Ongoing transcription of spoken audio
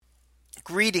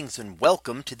Greetings and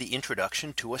welcome to the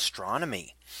introduction to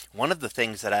astronomy. One of the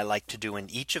things that I like to do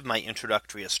in each of my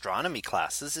introductory astronomy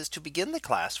classes is to begin the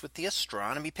class with the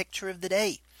astronomy picture of the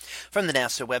day from the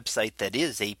NASA website, that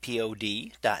is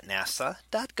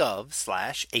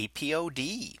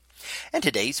apod.nasa.gov/apod. And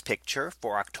today's picture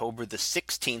for October the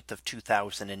 16th of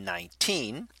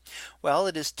 2019. Well,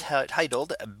 it is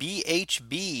titled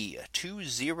BHB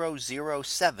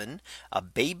 2007, a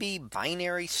baby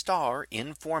binary star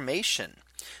in formation.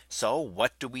 So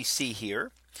what do we see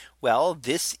here? Well,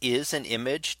 this is an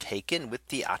image taken with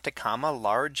the Atacama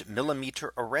Large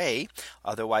Millimeter Array,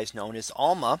 otherwise known as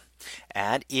ALMA.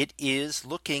 And it is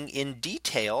looking in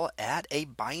detail at a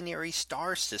binary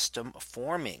star system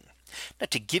forming. Now,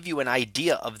 to give you an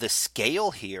idea of the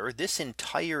scale here, this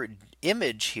entire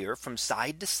image here from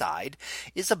side to side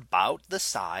is about the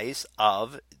size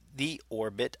of the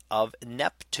orbit of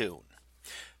Neptune.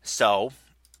 So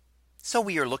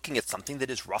we are looking at something that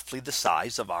is roughly the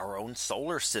size of our own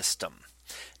solar system.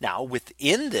 Now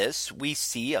within this, we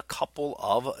see a couple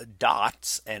of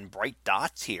dots and bright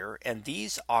dots here. And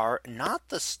these are not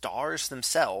the stars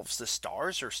themselves. The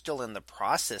stars are still in the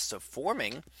process of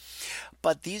forming.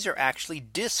 But these are actually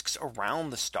disks around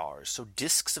the stars. So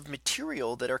disks of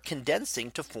material that are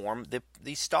condensing to form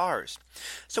these stars.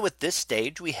 So at this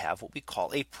stage, we have what we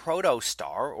call a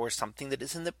protostar, or something that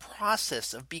is in the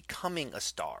process of becoming a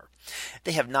star.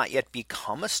 They have not yet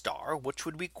become a star, which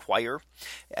would require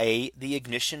the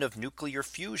ignition of nuclear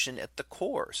fusion at the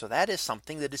core. So that is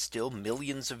something that is still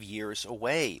millions of years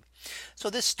away. So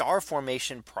this star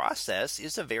formation process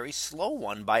is a very slow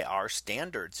one by our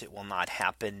standards. It will not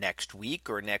happen next week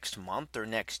or next month or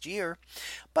next year.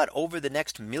 But over the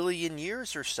next million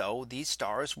years or so, these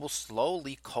stars will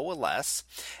slowly coalesce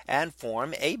and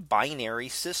form a binary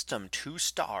system, two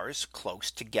stars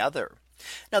close together.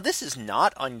 Now, this is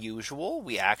not unusual.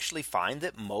 We actually find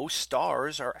that most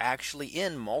stars are actually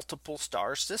in multiple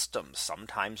star systems,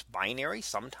 sometimes binary,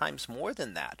 sometimes more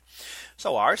than that.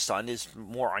 So our sun is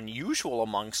more unusual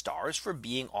among stars for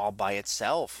being all by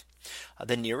itself.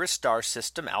 The nearest star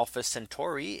system, Alpha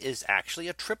Centauri, is actually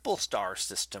a triple star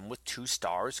system with two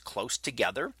stars close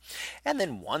together, and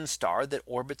then one star that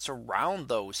orbits around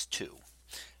those two.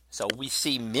 So we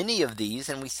see many of these,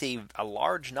 and we see a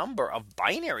large number of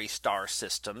binary star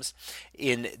systems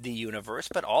in the universe,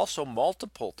 but also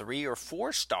multiple 3 or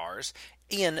 4 stars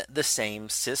in the same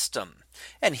system.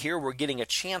 And here we're getting a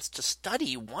chance to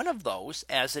study one of those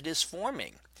as it is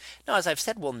forming. Now, as I've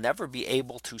said, we'll never be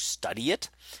able to study it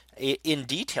in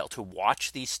detail, to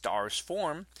watch these stars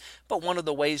form. But one of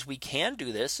the ways we can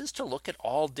do this is to look at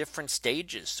all different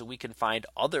stages, so we can find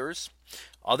other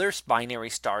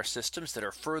binary star systems that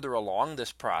are further along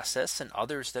this process, and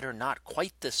others that are not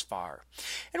quite this far.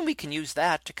 And we can use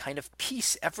that to kind of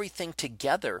piece everything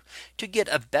together to get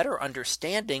a better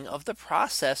understanding of the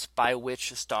process by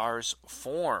which stars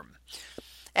form.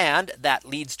 And that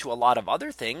leads to a lot of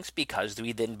other things, because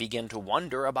we then begin to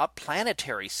wonder about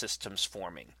planetary systems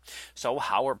forming. So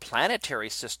how are planetary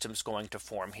systems going to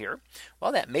form here?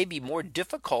 Well, that may be more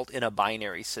difficult in a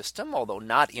binary system, although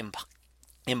not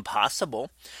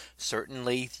impossible.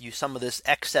 Certainly some of this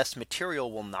excess material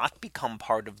will not become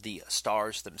part of the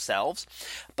stars themselves,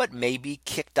 but may be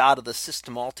kicked out of the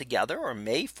system altogether, or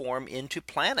may form into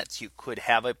planets. You could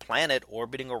have a planet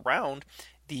orbiting around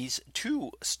these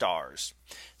two stars.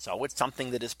 So it's something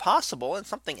that is possible, and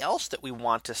something else that we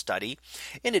want to study,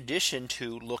 in addition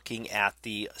to looking at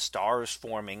the stars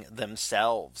forming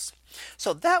themselves.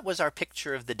 So that was our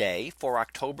picture of the day for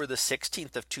October the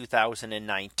 16th of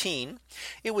 2019.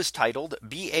 It was titled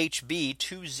BHB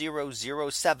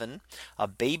 2007, a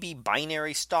baby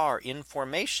binary star in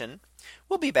formation.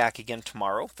 We'll be back again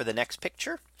tomorrow for the next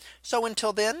picture. So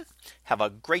until then, have a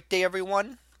great day,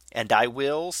 everyone. And I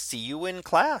will see you in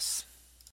class.